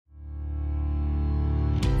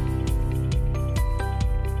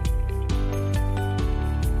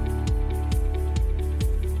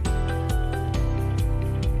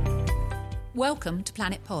Welcome to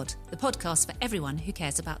Planet Pod, the podcast for everyone who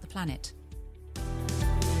cares about the planet.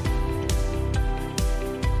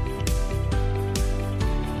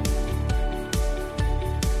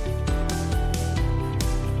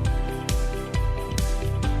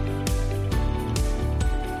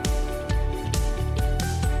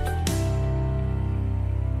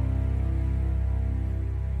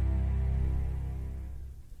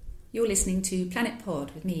 You're listening to Planet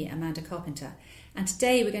Pod with me, Amanda Carpenter, and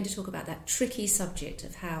today we're going to talk about that tricky subject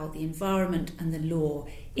of how the environment and the law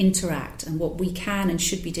interact and what we can and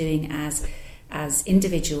should be doing as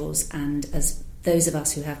individuals and as those of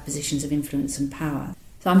us who have positions of influence and power.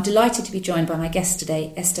 So I'm delighted to be joined by my guest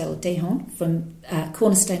today, Estelle Dehaun from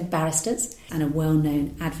Cornerstone Barristers and a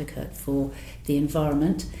well-known advocate for the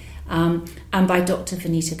environment. And by Dr.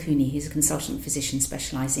 Vanita Cooney, who's a consultant physician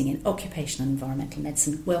specialising in occupational and environmental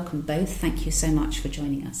medicine. Welcome both. Thank you so much for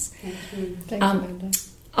joining us. Thank you. Thank you, Amanda.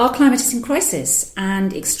 Our climate is in crisis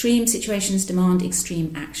and extreme situations demand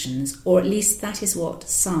extreme actions, or at least that is what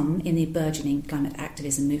some in the burgeoning climate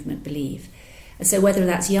activism movement believe. And so whether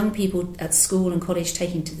that's young people at school and college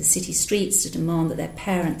taking to the city streets to demand that their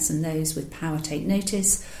parents and those with power take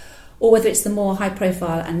notice, or whether it's the more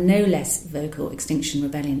high-profile and no less vocal Extinction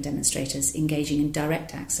Rebellion demonstrators engaging in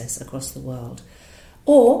direct access across the world.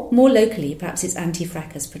 Or, more locally, perhaps it's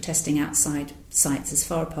anti-frackers protesting outside sites as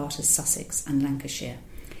far apart as Sussex and Lancashire.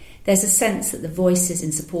 There's a sense that the voices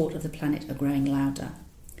in support of the planet are growing louder.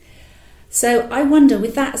 So I wonder,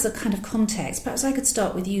 with that as a kind of context, perhaps I could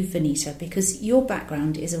start with you, Vanita, because your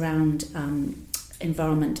background is around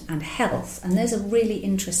environment and health, and there's a really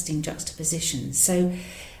interesting juxtaposition. So,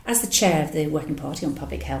 as the chair of the Working Party on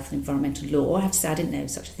Public Health and Environmental Law, I have to say I didn't know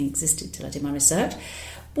such a thing existed till I did my research.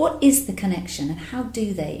 What is the connection and how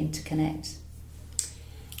do they interconnect?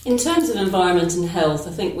 In terms of environment and health,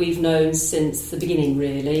 I think we've known since the beginning,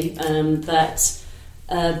 really, that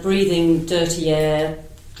breathing dirty air,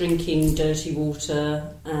 drinking dirty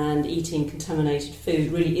water and eating contaminated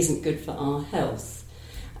food really isn't good for our health.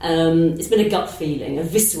 It's been a gut feeling, a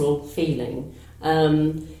visceral feeling.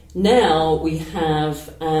 Now we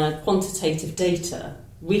have quantitative data,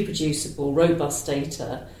 reproducible, robust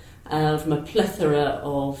data from a plethora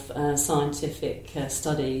of scientific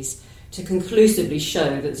studies to conclusively show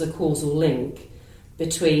that there's a causal link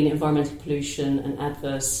between environmental pollution and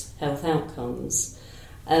adverse health outcomes.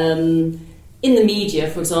 In the media,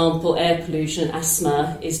 for example, air pollution and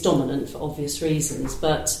asthma is dominant for obvious reasons,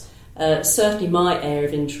 but certainly my area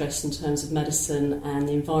of interest in terms of medicine and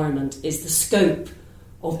the environment is the scope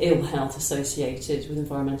of ill health associated with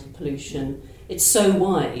environmental pollution. It's so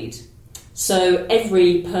wide. So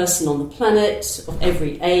every person on the planet, of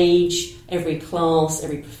every age, every class,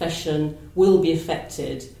 every profession, will be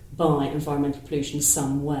affected by environmental pollution in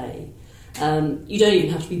some way. You don't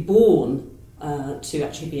even have to be born to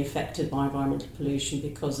actually be affected by environmental pollution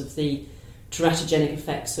because of the teratogenic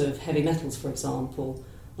effects of heavy metals, for example,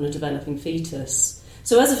 on a developing fetus.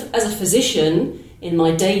 So as a physician, in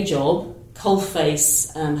my day job,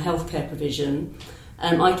 coalface healthcare provision,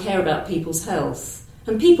 I care about people's health,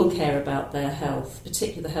 and people care about their health,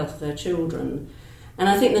 particularly the health of their children. And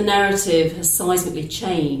I think the narrative has seismically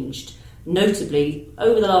changed, notably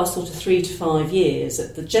over the last sort of 3 to 5 years,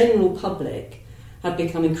 that the general public have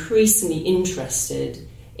become increasingly interested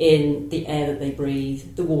in the air that they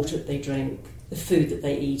breathe, the water that they drink, the food that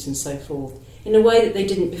they eat and so forth, in a way that they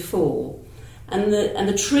didn't before. And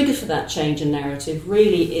the trigger for that change in narrative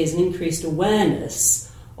really is an increased awareness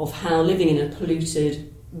of how living in a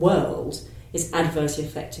polluted world is adversely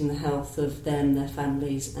affecting the health of them, their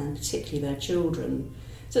families, and particularly their children.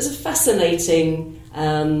 So it's a fascinating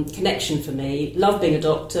connection for me. Love being a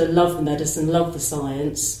doctor, love the medicine, love the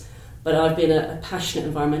science, but I've been a passionate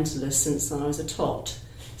environmentalist since I was a tot.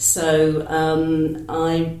 So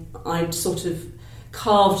I sort of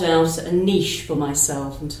carved out a niche for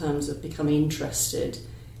myself in terms of becoming interested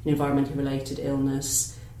in environmentally related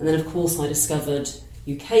illness. And then, of course, I discovered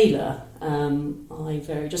UKLA.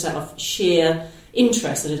 Just out of sheer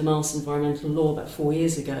interest, I did a Master's in Environmental Law about 4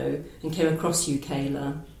 years ago and came across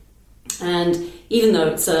UKLA. And even though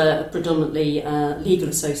it's a predominantly legal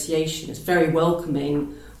association, it's very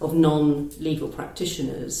welcoming of non-legal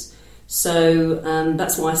practitioners. So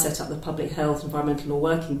that's why I set up the Public Health Environmental Law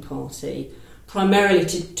Working Party, primarily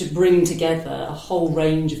to bring together a whole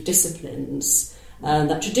range of disciplines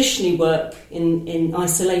that traditionally work in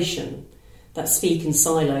isolation, that speak in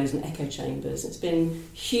silos and echo chambers. It's been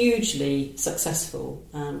hugely successful,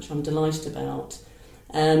 which I'm delighted about.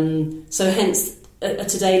 So hence, a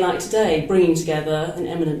today like today, bringing together an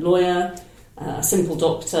eminent lawyer, a simple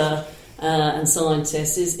doctor, and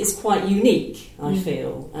scientists is quite unique, I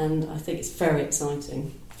feel, and I think it's very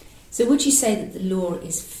exciting. So would you say that the law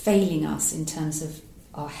is failing us in terms of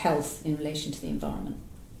our health in relation to the environment?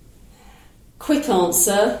 Quick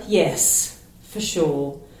answer, yes, for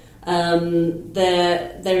sure.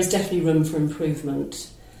 There is definitely room for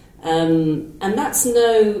improvement. And that's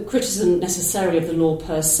no criticism necessarily of the law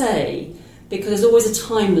per se, because there's always a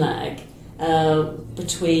time lag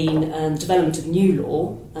between development of new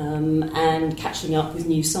law and catching up with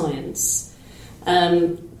new science.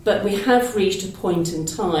 But we have reached a point in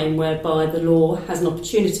time whereby the law has an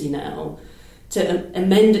opportunity now to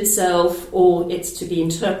amend itself, or it's to be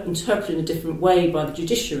interpreted in a different way by the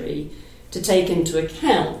judiciary to take into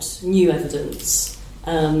account new evidence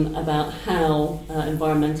about how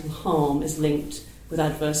environmental harm is linked with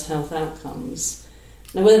adverse health outcomes.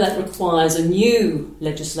 Now, whether that requires a new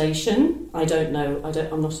legislation, I don't know.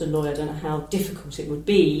 I'm not a lawyer. I don't know how difficult it would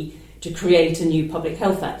be to create a new Public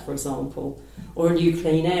Health Act, for example, or a new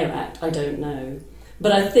Clean Air Act. I don't know.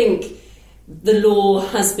 But I think the law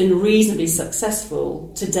has been reasonably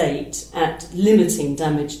successful to date at limiting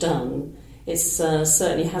damage done. It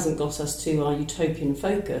certainly hasn't got us to our utopian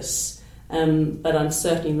focus, but I'm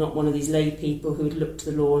certainly not one of these lay people who would look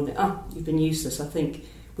to the law and think, you've been useless. I think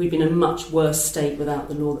we'd be in a much worse state without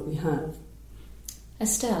the law that we have.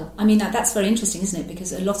 Estelle, I mean, that's very interesting, isn't it?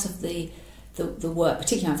 Because a lot of the work,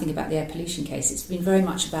 particularly I'm thinking about the air pollution case, it's been very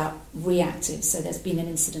much about reactive. So there's been an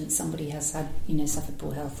incident, somebody has had, suffered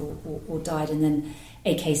poor health or died, and then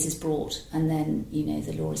a case is brought, and then,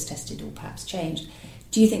 the law is tested or perhaps changed.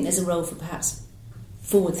 Do you think there's a role for perhaps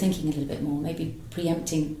forward thinking a little bit more, maybe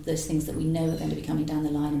preempting those things that we know are going to be coming down the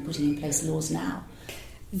line and putting in place laws now?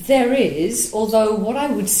 There is, although what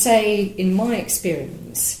I would say in my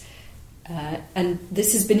experience, and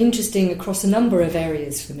this has been interesting across a number of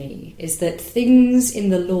areas for me, is that things in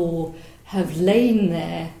the law have lain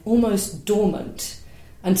there almost dormant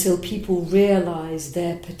until people realise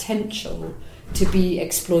their potential to be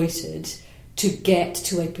exploited to get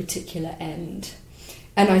to a particular end.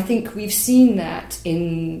 And I think we've seen that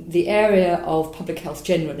in the area of public health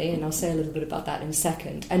generally, and I'll say a little bit about that in a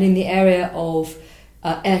second, and in the area of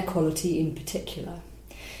air quality in particular.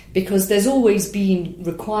 Because there's always been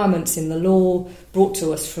requirements in the law brought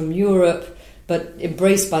to us from Europe, but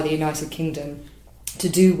embraced by the United Kingdom, to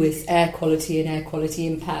do with air quality and air quality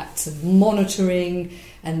impacts and monitoring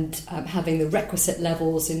and having the requisite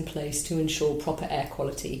levels in place to ensure proper air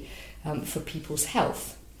quality for people's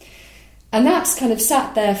health. And that's kind of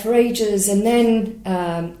sat there for ages, and then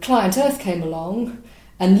Client Earth came along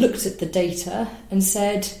and looked at the data and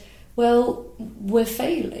said, well, we're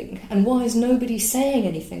failing, and why is nobody saying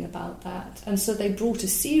anything about that? And so they brought a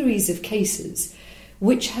series of cases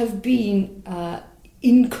which have been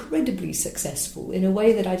incredibly successful in a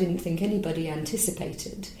way that I didn't think anybody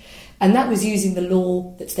anticipated, and that was using the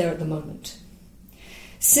law that's there at the moment.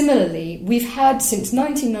 Similarly, we've had since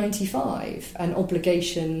 1995 an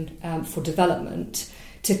obligation for development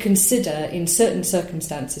to consider in certain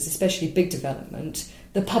circumstances, especially big development,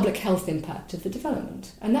 the public health impact of the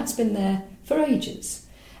development. And that's been there for ages.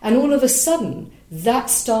 And all of a sudden,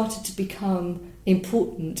 that started to become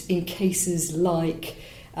important in cases like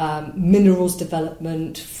minerals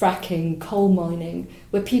development, fracking, coal mining,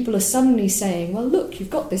 where people are suddenly saying, well, look,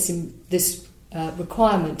 you've got this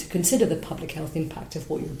requirement to consider the public health impact of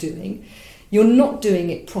what you're doing. You're not doing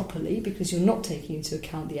it properly because you're not taking into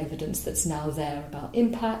account the evidence that's now there about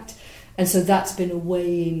impact. And so that's been a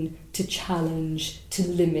way in to challenge, to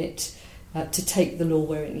limit, to take the law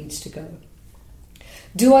where it needs to go.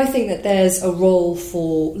 Do I think that there's a role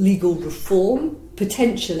for legal reform?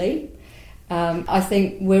 Potentially. I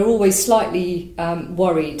think we're always slightly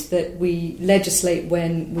worried that we legislate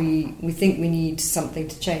when we think we need something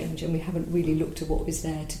to change, and we haven't really looked at what is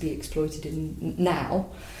there to be exploited in now.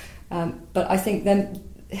 But I think then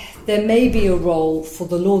there may be a role for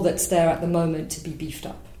the law that's there at the moment to be beefed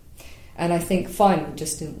up. And I think, finally,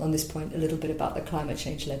 just on this point, a little bit about the climate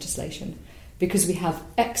change legislation, because we have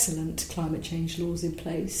excellent climate change laws in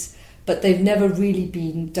place, but they've never really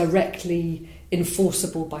been directly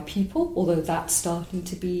enforceable by people, although that's starting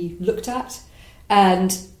to be looked at.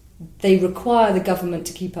 And they require the government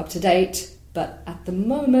to keep up to date, but at the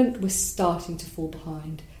moment we're starting to fall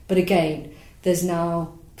behind. But again, there's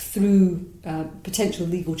now, through potential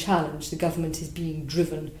legal challenge, the government is being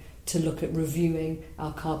driven to look at reviewing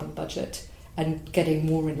our carbon budget and getting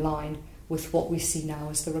more in line with what we see now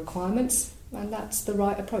as the requirements. And that's the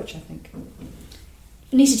right approach, I think.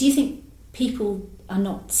 Anita, do you think people are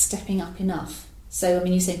not stepping up enough? So, I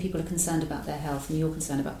mean, you're saying people are concerned about their health and you're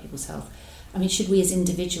concerned about people's health. I mean, should we as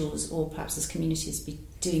individuals or perhaps as communities be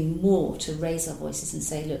doing more to raise our voices and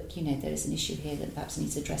say, look, there is an issue here that perhaps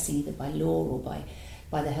needs addressing either by law or by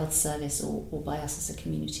the health service or by us as a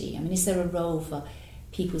community? I mean, is there a role for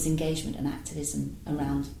people's engagement and activism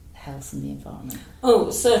around health and the environment?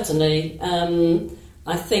 Oh, certainly.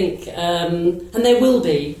 I think, and there will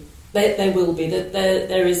be. There will be.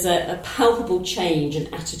 There is a palpable change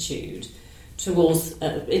in attitude towards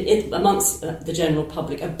amongst the general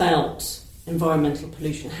public about environmental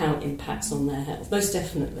pollution, how it impacts on their health. Most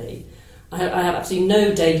definitely. I have absolutely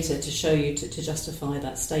no data to show you to justify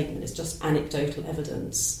that statement. It's just anecdotal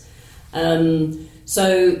evidence.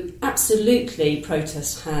 So absolutely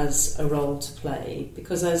protest has a role to play,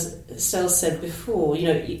 because as Estelle said before,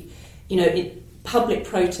 public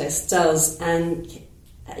protest does, and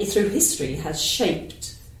through history has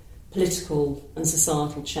shaped political and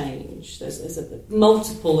societal change. There's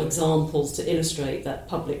multiple examples to illustrate that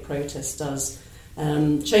public protest does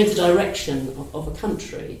change the direction of a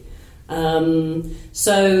country.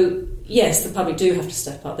 So, yes, the public do have to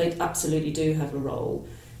step up. They absolutely do have a role.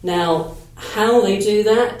 Now, how they do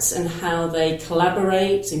that and how they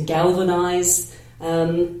collaborate and galvanise,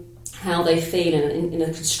 how they feel in a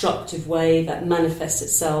constructive way that manifests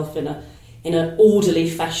itself in an orderly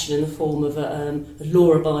fashion in the form of a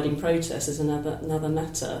law-abiding protest is another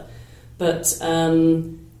matter. But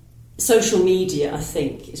social media, I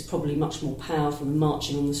think, is probably much more powerful than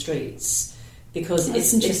marching on the streets, because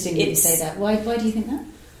it's interesting that you say that. Why do you think that?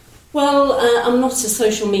 Well, I'm not a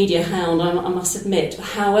social media hound, I must admit.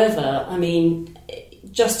 However, I mean,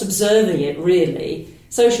 just observing it, really,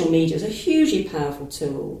 social media is a hugely powerful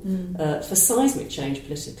tool for seismic change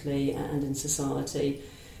politically and in society.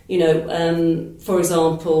 For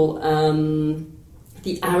example,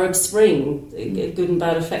 the Arab Spring, good and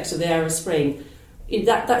bad effects of the Arab Spring,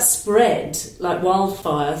 that spread like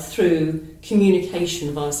wildfire through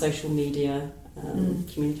communication via social media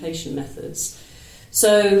communication methods.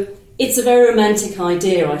 So it's a very romantic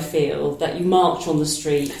idea, I feel, that you march on the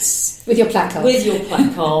streets with your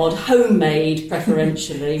placard, homemade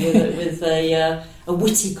preferentially, with a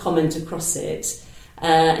witty comment across it.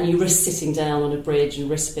 And you risk sitting down on a bridge and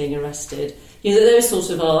risk being arrested. Those sort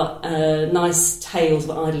of are nice tales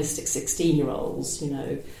of idealistic 16-year-olds,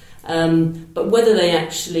 But whether they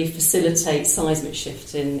actually facilitate seismic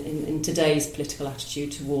shift in today's political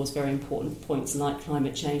attitude towards very important points like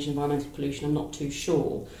climate change and environmental pollution, I'm not too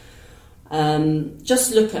sure.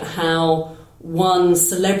 Just look at how one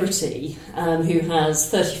celebrity who has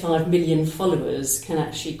 35 million followers can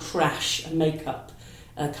actually crash a makeup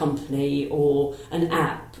company or an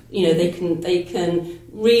app. They can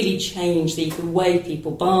really change the way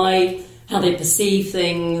people buy, how they perceive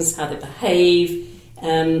things, how they behave.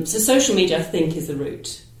 So social media, I think, is the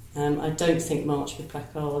route. I don't think march with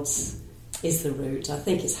placards is the route. I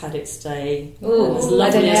think it's had its day. I don't know.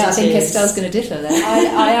 I think Estelle's going to differ there.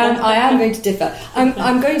 I am going to differ.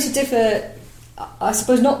 I'm going to differ. I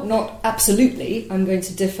suppose not absolutely. I'm going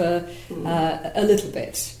to differ a little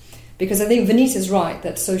bit. Because I think Vanita's right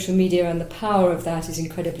that social media and the power of that is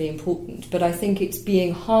incredibly important, but I think it's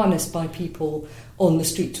being harnessed by people on the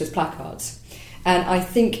streets with placards. And I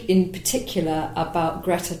think in particular about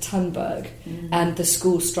Greta Thunberg and the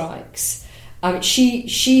school strikes.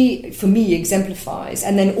 She, for me, exemplifies,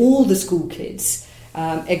 and then all the school kids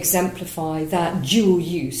exemplify that dual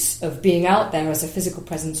use of being out there as a physical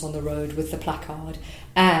presence on the road with the placard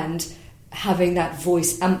and having that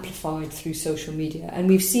voice amplified through social media. And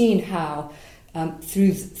we've seen how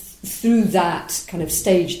through that kind of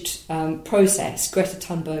staged process, Greta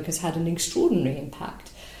Thunberg has had an extraordinary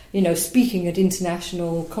impact. Speaking at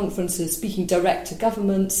international conferences, speaking direct to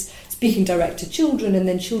governments, speaking direct to children, and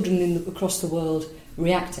then children across the world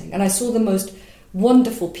reacting. And I saw the most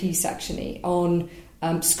wonderful piece, actually, on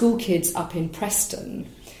school kids up in Preston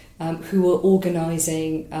who were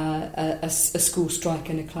organising a school strike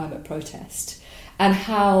and a climate protest, and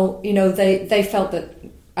how they felt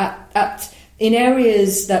that in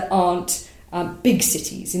areas that aren't big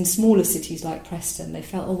cities, in smaller cities like Preston, they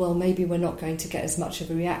felt, maybe we're not going to get as much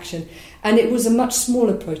of a reaction. And it was a much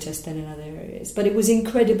smaller protest than in other areas, but it was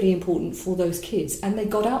incredibly important for those kids, and they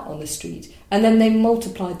got out on the street, and then they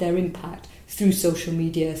multiplied their impact through social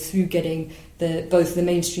media, through getting both the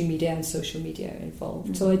mainstream media and social media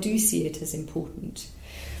involved. So I do see it as important.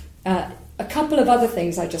 A couple of other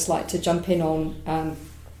things I'd just like to jump in on,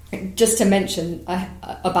 just to mention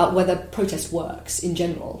about whether protest works in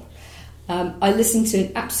general. I listened to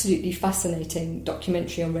an absolutely fascinating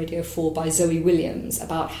documentary on Radio 4 by Zoe Williams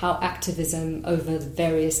about how activism over the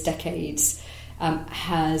various decades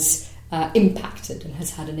has impacted and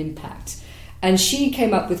has had an impact. And she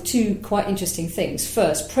came up with two quite interesting things.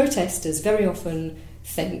 First, protesters very often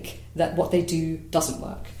think that what they do doesn't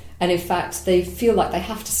work. And in fact, they feel like they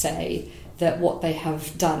have to say that what they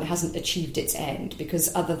have done hasn't achieved its end,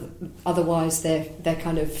 because otherwise they're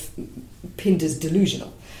kind of pinned as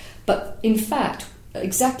delusional. But in fact,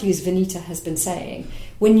 exactly as Vanita has been saying,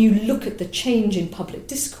 when you look at the change in public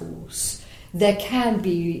discourse, there can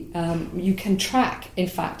be, you can track, in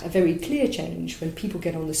fact, a very clear change when people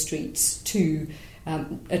get on the streets to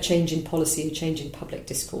a change in policy, a change in public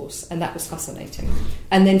discourse. And that was fascinating.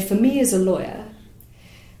 And then for me as a lawyer,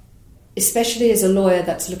 especially as a lawyer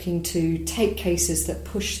that's looking to take cases that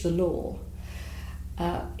push the law,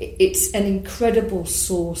 it's an incredible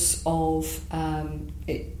source of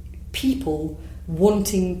people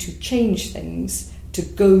wanting to change things to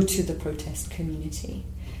go to the protest community.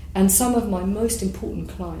 And some of my most important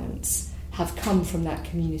clients have come from that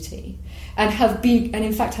community and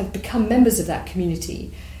in fact have become members of that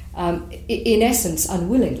community in essence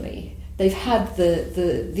unwillingly. They've had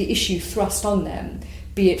the issue thrust on them,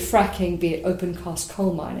 be it fracking, be it open cast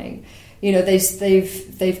coal mining. You know,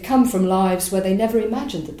 they've come from lives where they never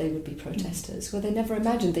imagined that they would be protesters, where they never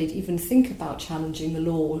imagined they'd even think about challenging the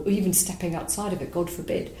law or even stepping outside of it, God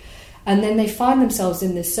forbid. And then they find themselves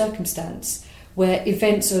in this circumstance where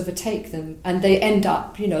events overtake them and they end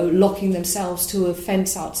up, locking themselves to a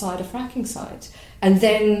fence outside a fracking site and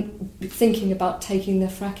then thinking about taking their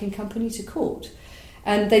fracking company to court.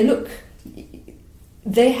 And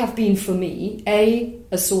they have been for me,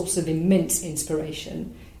 a source of immense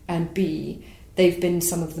inspiration, and B, they've been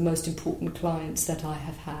some of the most important clients that I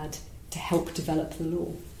have had to help develop the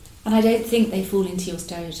law. And I don't think they fall into your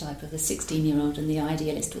stereotype of the 16-year-old and the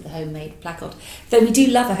idealist with a homemade placard. Though we do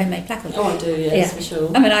love a homemade placard. Oh, I do, yes, for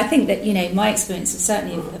sure. I mean, I think that, my experience is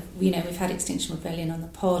certainly, we've had Extinction Rebellion on the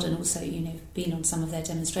pod and also, been on some of their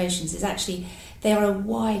demonstrations, is actually they are a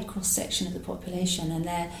wide cross-section of the population. And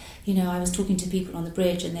they're, I was talking to people on the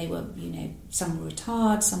bridge and they were, some were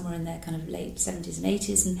retired, some were in their kind of late 70s and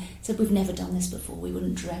 80s and said, we've never done this before. We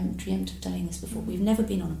wouldn't dreamt of doing this before. We've never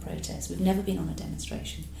been on a protest. We've never been on a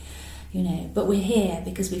demonstration. But we're here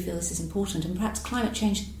because we feel this is important, and perhaps climate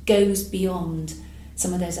change goes beyond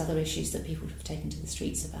some of those other issues that people have taken to the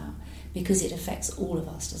streets about, because it affects all of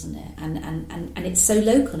us, doesn't it? And it's so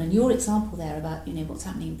local. And your example there about what's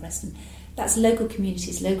happening in Preston, that's local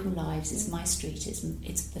communities, local lives. It's my street.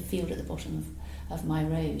 It's the field at the bottom of my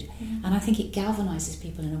road, and I think it galvanises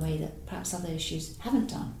people in a way that perhaps other issues haven't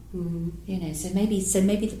done. So maybe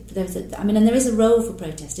there's and there is a role for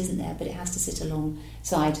protest, isn't there? But it has to sit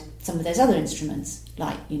alongside some of those other instruments,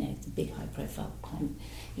 like the big high-profile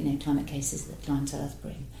climate cases that Climate Earth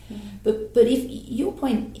bring. But if your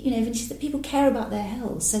point, is that people care about their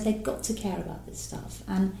health, so they've got to care about this stuff,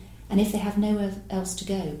 and if they have nowhere else to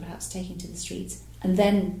go, perhaps taking to the streets and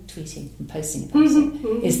then tweeting and posting about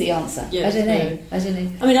it is the answer. Yes, I don't know.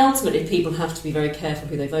 I mean, ultimately, people have to be very careful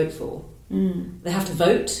who they vote for. They have to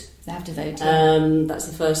vote. They have to vote. That's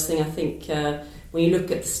the first thing. I think when you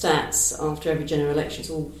look at the stats after every general election,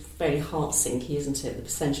 it's all very heart-sinky, isn't it? The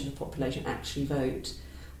percentage of the population actually vote,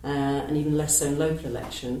 and even less so in local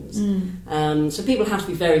elections. So people have to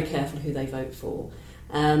be very careful who they vote for.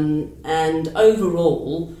 And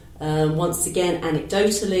overall, once again,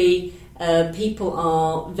 anecdotally, people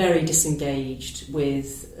are very disengaged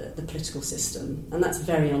with the political system, and that's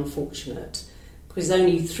very unfortunate, because it's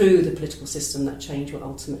only through the political system that change will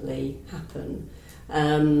ultimately happen.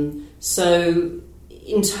 So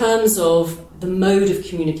in terms of the mode of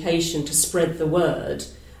communication to spread the word,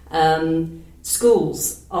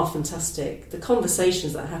 schools are fantastic. The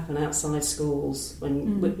conversations that happen outside schools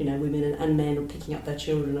when women and men are picking up their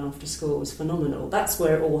children after school is phenomenal. That's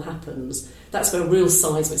where it all happens. That's where real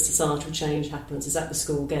seismic societal change happens, is at the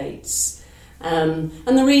school gates. And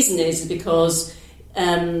the reason is because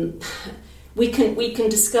we can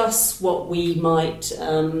discuss what we might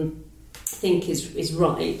think is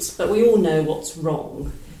right, but we all know what's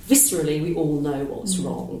wrong. Viscerally, we all know what's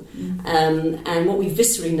wrong. And what we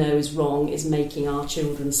viscerally know is wrong is making our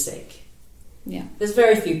children sick. Yeah. There's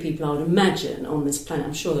very few people, I would imagine, on this planet,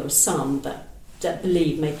 I'm sure there are some, that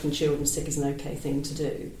believe making children sick is an okay thing to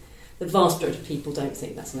do. The vast majority of people don't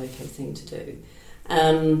think that's an okay thing to do.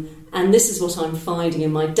 And this is what I'm finding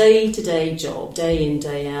in my day-to-day job, day in,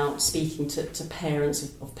 day out, speaking to parents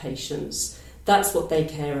of patients. That's what they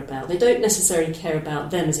care about. They don't necessarily care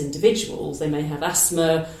about them as individuals. They may have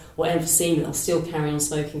asthma or emphysema, they'll still carry on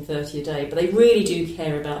smoking 30 a day, but they really do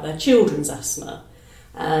care about their children's asthma.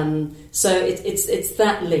 So it's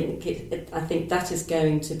that link. I think that is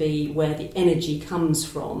going to be where the energy comes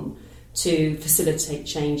from to facilitate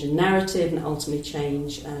change in narrative and ultimately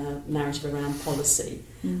change narrative around policy.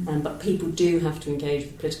 But people do have to engage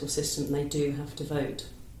with the political system and they do have to vote.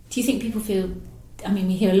 Do you think people feel, I mean,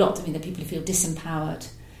 we hear a lot, that people feel disempowered,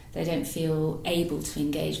 they don't feel able to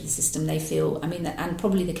engage with the system, they feel, and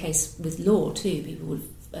probably the case with law too, people would,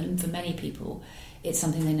 and for many people, it's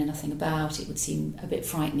something they know nothing about, it would seem a bit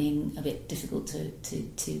frightening, a bit difficult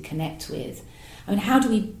to connect with. How do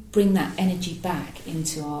we bring that energy back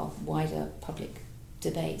into our wider public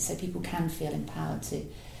debate so people can feel empowered to,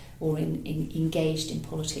 or engaged in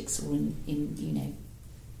politics, or in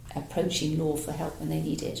approaching law for help when they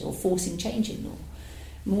need it, or forcing change in law?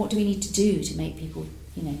 What do we need to do to make people,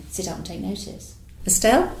 sit up and take notice?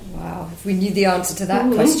 Estelle? Wow, if we knew the answer to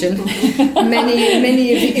that question,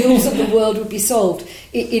 many of the ills of the world would be solved.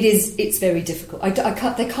 It's very difficult.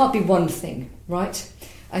 There can't be one thing, right?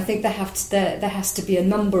 I think there has to be a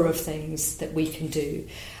number of things that we can do.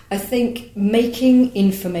 I think making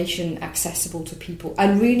information accessible to people,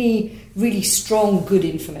 and really, really strong, good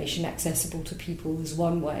information accessible to people, is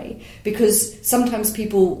one way. Because sometimes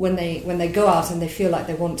people, when they go out and they feel like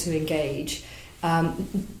they want to engage,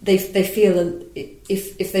 they feel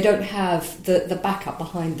if they don't have the backup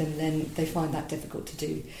behind them, then they find that difficult to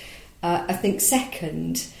do. I think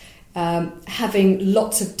second, having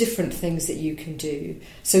lots of different things that you can do.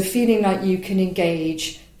 So feeling like you can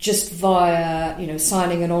engage just via,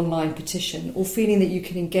 signing an online petition, or feeling that you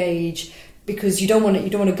can engage because you don't want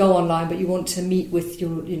to go online, but you want to meet with your,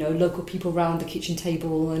 local people around the kitchen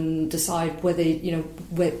table and decide whether,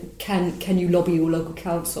 can you lobby your local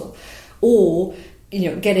council, or,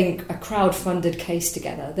 getting a crowd-funded case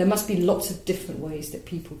together. There must be lots of different ways that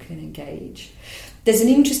people can engage. There's an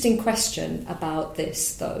interesting question about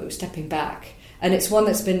this, though, stepping back, and it's one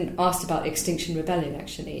that's been asked about Extinction Rebellion,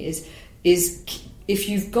 actually, is if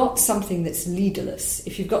you've got something that's leaderless,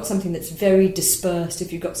 if you've got something that's very dispersed,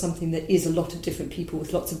 if you've got something that is a lot of different people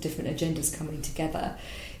with lots of different agendas coming together,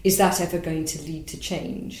 is that ever going to lead to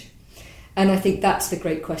change? And I think that's the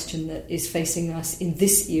great question that is facing us in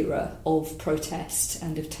this era of protest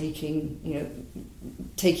and of taking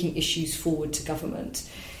issues forward to government,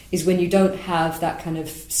 is when you don't have that kind of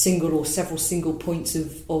single or several single points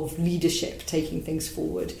of leadership taking things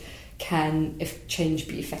forward, can change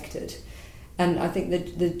be effected? And I think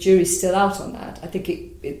that the jury's still out on that. I think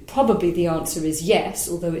it probably the answer is yes,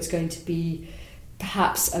 although it's going to be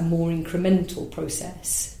perhaps a more incremental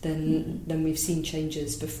process than we've seen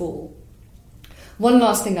changes before. One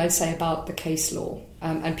last thing I'd say about the case law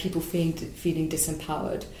and people feeling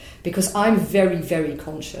disempowered, because I'm very, very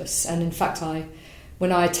conscious, and in fact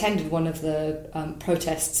when I attended one of the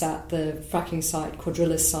protests at the fracking site,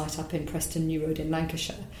 Quadrillas site up in Preston New Road in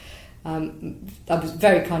Lancashire, I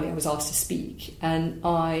was asked to speak, and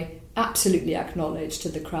I absolutely acknowledged to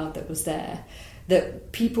the crowd that was there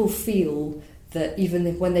that people feel that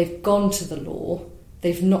even when they've gone to the law,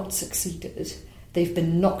 they've not succeeded. They've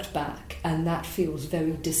been knocked back, and that feels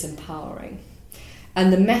very disempowering.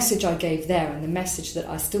 And the message I gave there, and the message that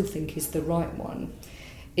I still think is the right one,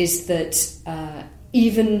 is that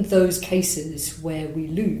even those cases where we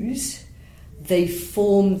lose, they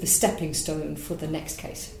form the stepping stone for the next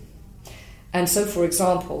case. And so, for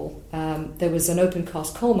example, there was an open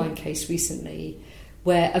cast coal mine case recently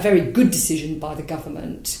where a very good decision by the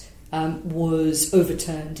government was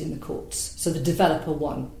overturned in the courts. So the developer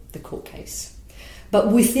won the court case. But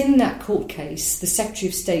within that court case, the Secretary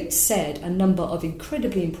of State said a number of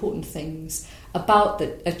incredibly important things about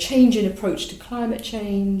a change in approach to climate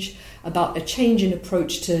change, about a change in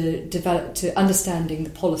approach to understanding the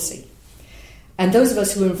policy. And those of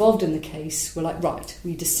us who were involved in the case were like, right,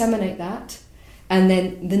 we disseminate that, and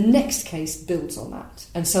then the next case builds on that.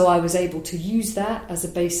 And so I was able to use that as a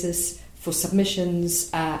basis for submissions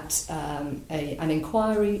at an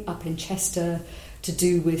inquiry up in Chester to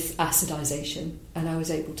do with acidisation, and I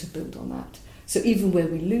was able to build on that. So even where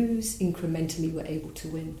we lose, incrementally we're able to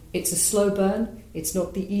win. It's a slow burn. It's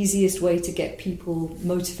not the easiest way to get people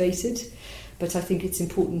motivated, but I think it's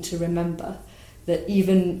important to remember that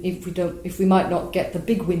even if we might not get the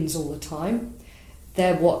big wins all the time,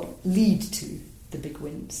 they're what lead to the big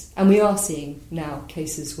wins. And we are seeing now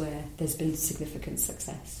cases where there's been significant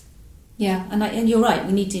success. Yeah, and you're right,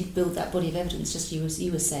 we need to build that body of evidence, just as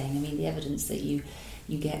you were saying. The evidence that you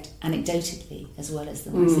get anecdotally as well as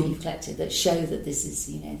the ones that you've collected that show that this is,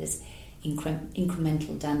 there's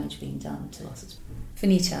incremental damage being done to us.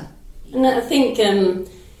 Finita? And I think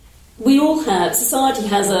we all have, society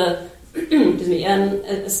has an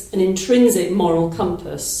intrinsic moral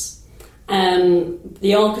compass,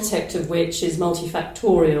 the architect of which is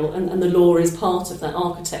multifactorial, and the law is part of that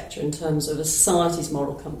architecture in terms of a society's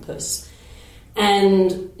moral compass.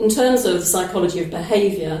 And in terms of psychology of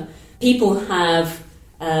behaviour, people care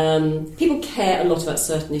a lot about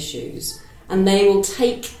certain issues, and they will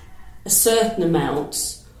take a certain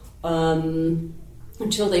amount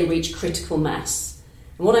until they reach critical mass.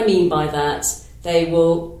 And what I mean by that, they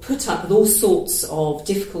will put up with all sorts of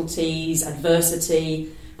difficulties,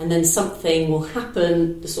 adversity, and then something will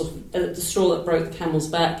happen, the straw that broke the camel's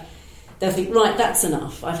back. They'll think, right, that's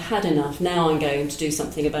enough, I've had enough, now I'm going to do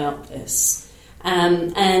something about this.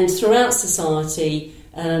 And throughout society,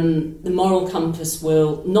 the moral compass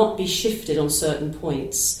will not be shifted on certain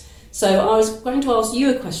points. So I was going to ask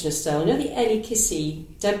you a question, Estelle. You know the Ellie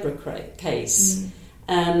Kissy-Deborah case?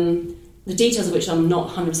 The details of which I'm not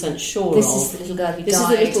 100% sure this of. This is the little girl who died. This is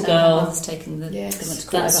the little girl. Her mother's taken the government to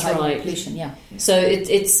court That's over right. pollution, yeah. So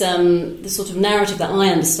it's the sort of narrative that I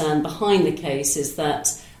understand behind the case is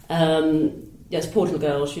that, yes, poor little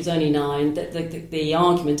girl, she was only 9. The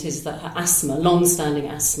argument is that her asthma, long-standing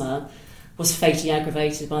asthma, was fatally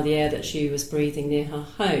aggravated by the air that she was breathing near her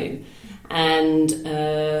home. And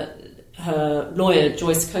her lawyer,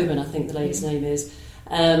 Joyce Coburn, I think the lady's name is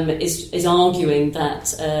arguing that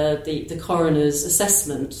the coroner's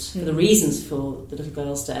assessment for the reasons for the little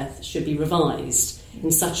girl's death should be revised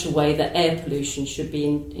in such a way that air pollution should be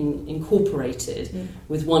incorporated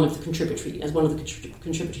with one of the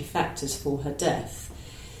contributory factors for her death.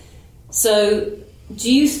 So,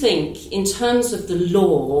 do you think, in terms of the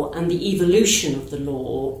law and the evolution of the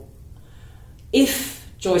law, if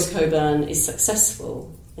Joyce Coburn is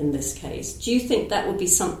successful in this case, do you think that would be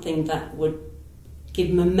something that would give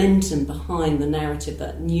momentum behind the narrative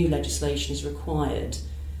that new legislation is required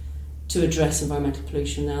to address environmental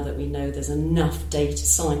pollution now that we know there's enough data,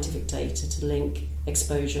 scientific data, to link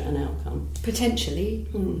exposure and outcome? Potentially,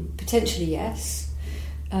 yes.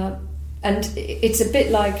 And it's a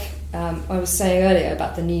bit like I was saying earlier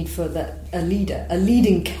about the need for a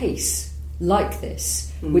leading case like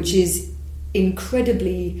this, which is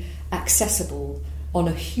incredibly accessible on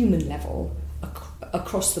a human level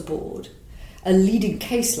across the board. A leading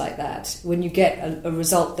case like that, when you get a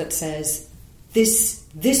result that says this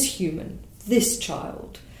human, this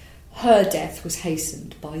child, her death was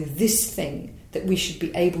hastened by this thing that we should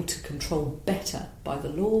be able to control better by the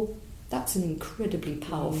law, that's an incredibly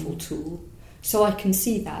powerful tool. So I can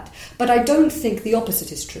see that. But I don't think the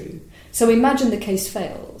opposite is true. So imagine the case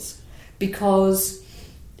fails, because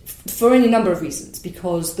for any number of reasons,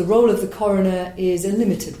 because the role of the coroner is a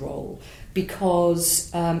limited role, because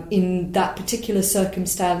in that particular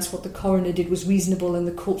circumstance what the coroner did was reasonable and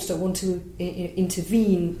the courts don't want to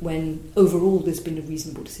intervene when overall there's been a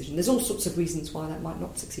reasonable decision. There's all sorts of reasons why that might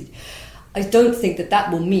not succeed. I don't think that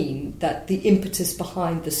will mean that the impetus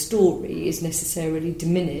behind the story is necessarily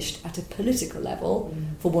diminished at a political level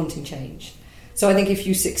for wanting change. So I think if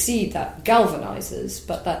you succeed, that galvanises,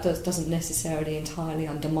 but that doesn't necessarily entirely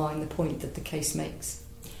undermine the point that the case makes.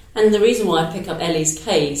 And the reason why I pick up Ellie's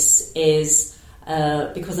case is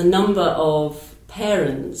because a number of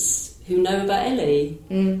parents who know about Ellie,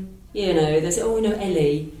 you know, they say, oh, we know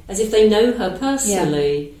Ellie, as if they know her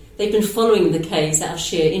personally. Yeah. They've been following the case out of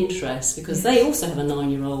sheer interest because they also have a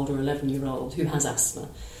 9-year-old or 11-year-old who has asthma.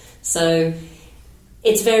 So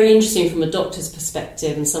it's very interesting from a doctor's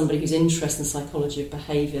perspective and somebody who's interested in psychology of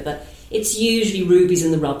behaviour that it's usually rubies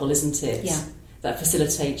in the rubble, isn't it? Yeah. That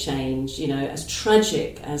facilitate change. You know, as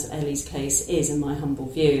tragic as Ellie's case is, in my humble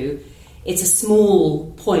view, it's a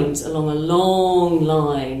small point along a long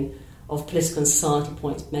line of political and societal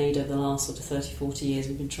points made over the last sort of 30, 40 years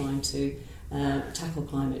we've been trying to tackle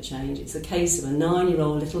climate change. It's a case of a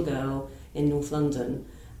 9-year-old little girl in North London.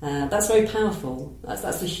 That's very powerful. That's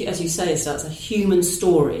as you say, so that's a human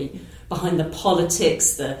story behind the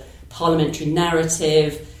politics, the parliamentary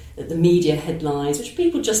narrative, the media headlines, which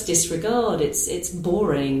people just disregard. It's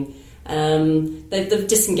boring. They've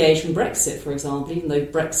disengaged from Brexit, for example, even though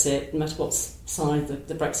Brexit, no matter what side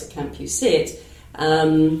the Brexit camp you sit,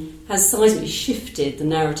 has seismically shifted the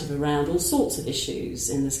narrative around all sorts of issues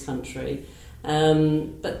in this country.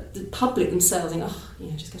 But the public themselves think,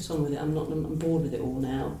 just get on with it. I'm bored with it all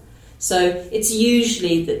now. So it's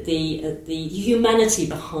usually that the humanity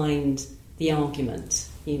behind the argument,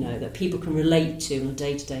 you know, that people can relate to on a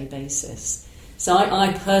day-to-day basis. So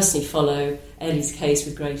I personally follow Ellie's case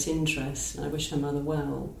with great interest, and I wish her mother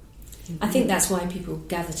well. I think that's why people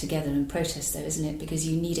gather together and protest, though, isn't it? Because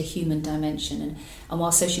you need a human dimension, and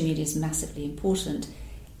while social media is massively important,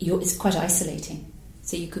 it's quite isolating.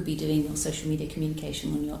 So you could be doing your social media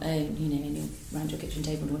communication on your own, around your kitchen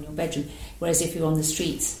table or in your bedroom. Whereas if you're on the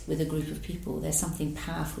streets with a group of people, there's something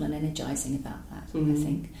powerful and energising about that, I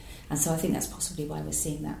think. And so I think that's possibly why we're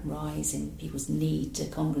seeing that rise in people's need to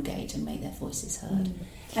congregate and make their voices heard.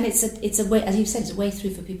 And it's a way, as you said, it's a way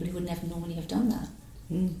through for people who would never normally have done that.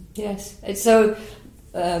 Yes. So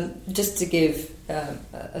just to give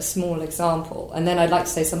a small example, and then I'd like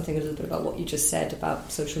to say something a little bit about what you just said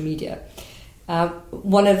about social media.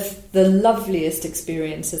 One of the loveliest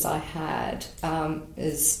experiences I had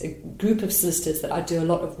is a group of sisters that I do a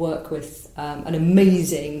lot of work with, an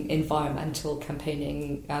amazing environmental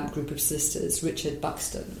campaigning group of sisters, Richard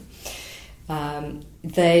Buxton.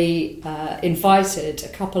 They invited a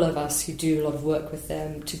couple of us who do a lot of work with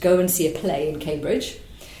them to go and see a play in Cambridge.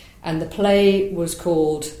 And the play was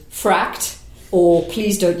called Fracked, or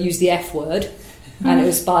Please Don't Use the F Word. And it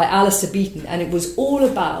was by Alistair Beaton. And it was all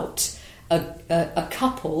about a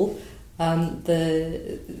couple,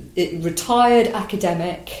 retired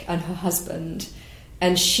academic and her husband,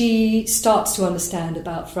 and she starts to understand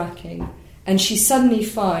about fracking, and she suddenly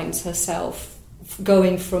finds herself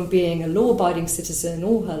going from being a law-abiding citizen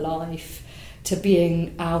all her life to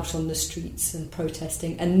being out on the streets and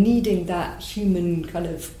protesting and needing that human kind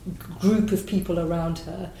of group of people around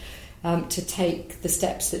her to take the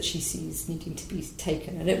steps that she sees needing to be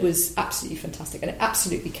taken. And it was absolutely fantastic, and it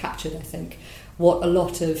absolutely captured, I think, what a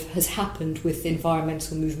lot of has happened with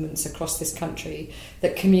environmental movements across this country,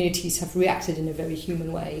 that communities have reacted in a very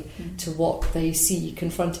human way to what they see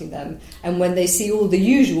confronting them. And when they see all the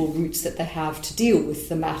usual routes that they have to deal with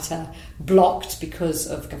the matter blocked because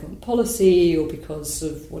of government policy or because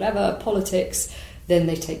of whatever, politics, then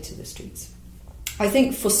they take to the streets. I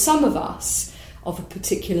think for some of us, of a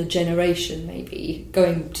particular generation, maybe,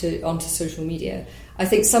 going onto social media, I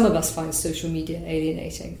think some of us find social media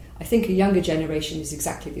alienating. I think a younger generation is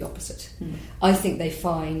exactly the opposite. I think they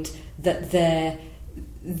find that their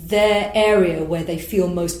area where they feel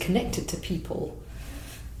most connected to people,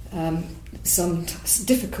 sometimes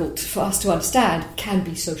difficult for us to understand, can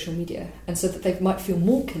be social media, and so that they might feel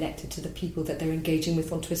more connected to the people that they're engaging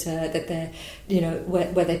with on Twitter, that they're,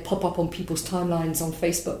 where they pop up on people's timelines on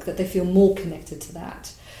Facebook, that they feel more connected to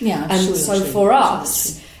that. Yeah, and sure, so true. for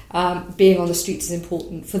us, being on the streets is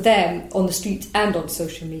important. For them, on the streets and on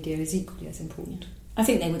social media is equally as important. I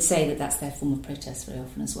think they would say that that's their form of protest very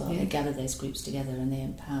often as well. Yeah. They gather those groups together and they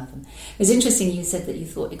empower them. It was interesting you said that you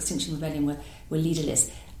thought Extinction Rebellion were leaderless.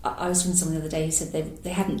 I was reading someone the other day who said they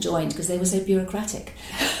hadn't joined because they were so bureaucratic.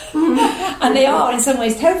 And they are in some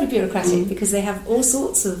ways terribly bureaucratic because they have all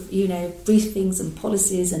sorts of, briefings and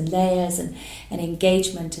policies and layers and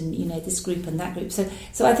engagement and, this group and that group. So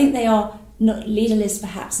I think they are not leaderless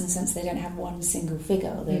perhaps in the sense they don't have one single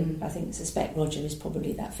figure, although I suspect Roger is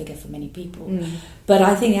probably that figure for many people. But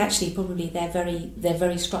I think actually probably they're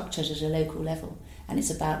very structured at a local level, and it's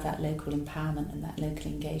about that local empowerment and that local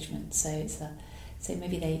engagement. So so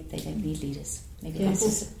maybe they don't need leaders. Maybe that's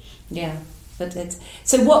just, yeah. But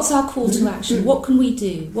so what's our call to action? What can we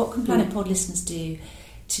do? What can Planet Pod listeners do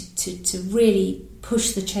to really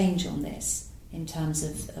push the change on this in terms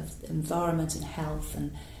of environment and health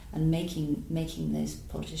and making those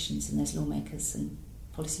politicians and those lawmakers and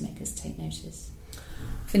policymakers take notice?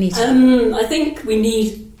 Finita. I think we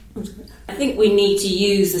need to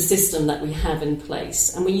use the system that we have in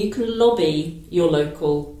place, and when you can lobby your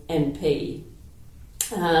local MP,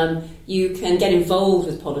 you can get involved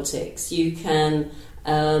with politics, you can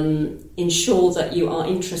ensure that you are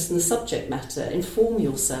interested in the subject matter, inform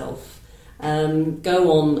yourself,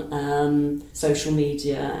 go on social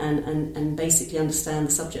media and basically understand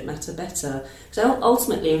the subject matter better. So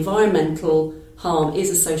ultimately environmental harm is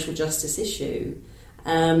a social justice issue.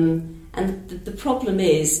 And the problem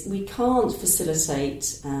is we can't facilitate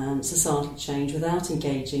societal change without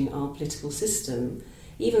engaging our political system.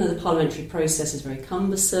 Even though the parliamentary process is very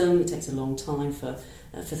cumbersome, it takes a long time for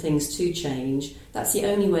things to change, that's the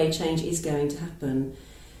only way change is going to happen.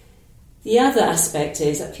 The other aspect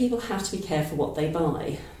is that people have to be careful what they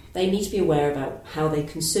buy. They need to be aware about how they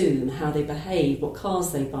consume, how they behave, what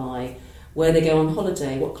cars they buy, where they go on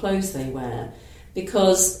holiday, what clothes they wear.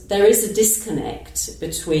 Because there is a disconnect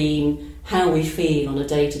between how we feel on a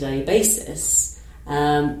day-to-day basis,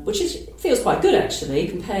 which feels quite good actually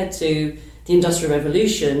compared to the Industrial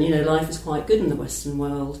Revolution. Life is quite good in the Western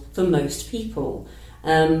world for most people,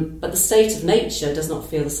 but the state of nature does not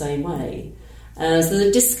feel the same way. So there's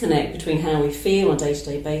a disconnect between how we feel on a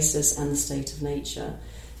day-to-day basis and the state of nature.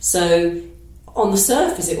 So on the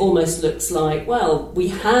surface, it almost looks like, well, we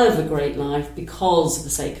have a great life because of the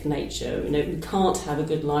sake of nature. We can't have a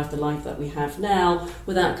good life, the life that we have now,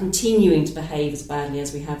 without continuing to behave as badly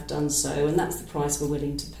as we have done so, and that's the price we're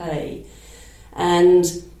willing to pay. And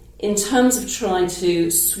in terms of trying to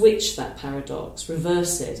switch that paradox,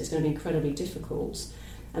 reverse it, it's going to be incredibly difficult.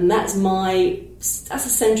 And that's the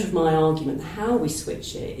centre of my argument. How we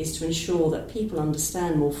switch it is to ensure that people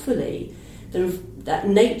understand more fully that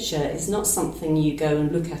nature is not something you go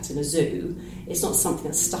and look at in a zoo. It's not something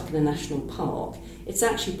that's stuck in a national park. It's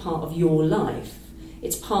actually part of your life.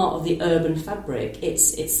 It's part of the urban fabric.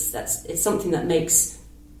 It's something that makes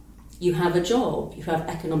you have a job, you have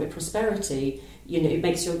economic prosperity, it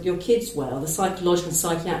makes your kids well. The psychological and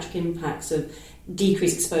psychiatric impacts of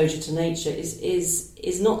decreased exposure to nature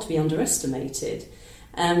is not to be underestimated.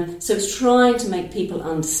 So it's trying to make people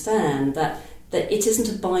understand that it isn't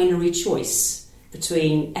a binary choice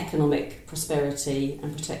between economic prosperity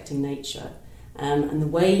and protecting nature. And the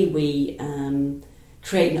way we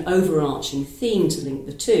create an overarching theme to link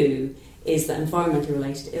the two is that environmentally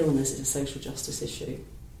related illness is a social justice issue.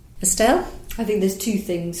 Estelle? I think there's two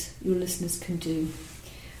things your listeners can do.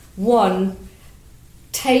 One,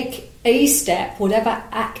 take a step, whatever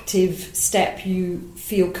active step you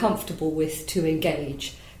feel comfortable with to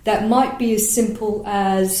engage. That might be as simple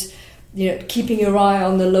as keeping your eye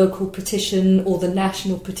on the local petition or the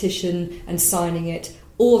national petition and signing it,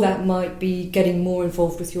 or that might be getting more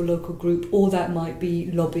involved with your local group, or that might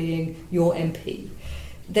be lobbying your MP.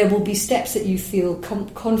 There will be steps that you feel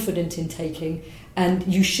confident in taking, and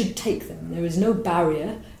you should take them. There is no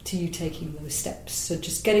barrier to you taking those steps. So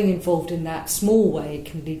just getting involved in that small way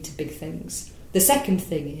can lead to big things. The second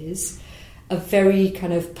thing is a very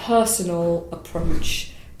kind of personal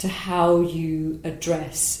approach to how you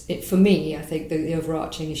address it. For me, I think the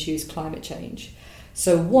overarching issue is climate change.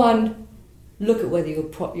 So one, look at whether your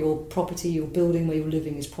property, your building where you're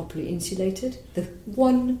living is properly insulated. The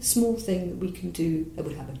one small thing that we can do that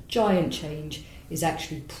would have a giant change is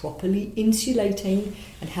actually properly insulating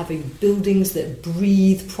and having buildings that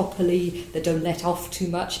breathe properly, that don't let off too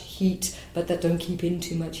much heat, but that don't keep in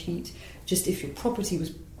too much heat. Just if your property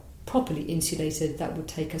was properly insulated, that would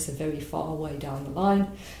take us a very far way down the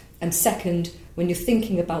line. And second, when you're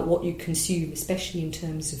thinking about what you consume, especially in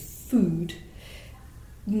terms of food,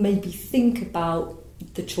 maybe think about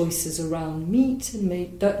the choices around meat and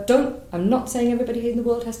I'm not saying everybody in the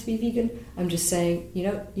world has to be vegan. I'm just saying,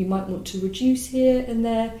 you might want to reduce here and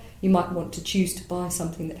there. You might want to choose to buy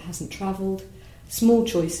something that hasn't travelled. Small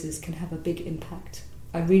choices can have a big impact.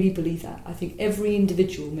 I really believe that. I think every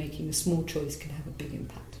individual making a small choice can have a big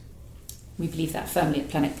impact. We believe that firmly at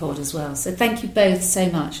Planet Pod as well. So thank you both so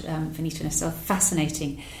much, Vanita and Estelle.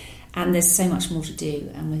 Fascinating. And there's so much more to do,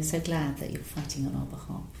 and we're so glad that you're fighting on our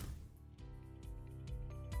behalf.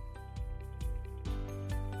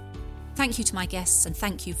 Thank you to my guests, and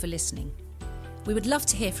thank you for listening. We would love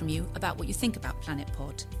to hear from you about what you think about Planet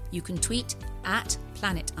Pod. You can tweet at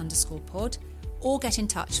planet_pod or get in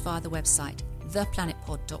touch via the website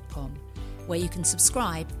theplanetpod.com, where you can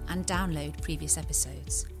subscribe and download previous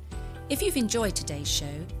episodes. If you've enjoyed today's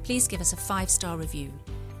show, please give us a 5-star review.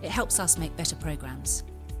 It helps us make better programmes.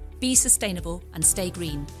 Be sustainable and stay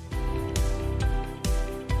green.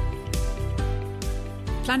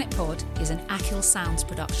 Planet Pod is an Achill Sounds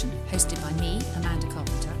production, hosted by me, Amanda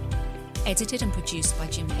Carpenter, edited and produced by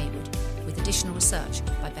Jim Hayward, with additional research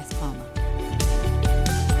by Beth Palmer.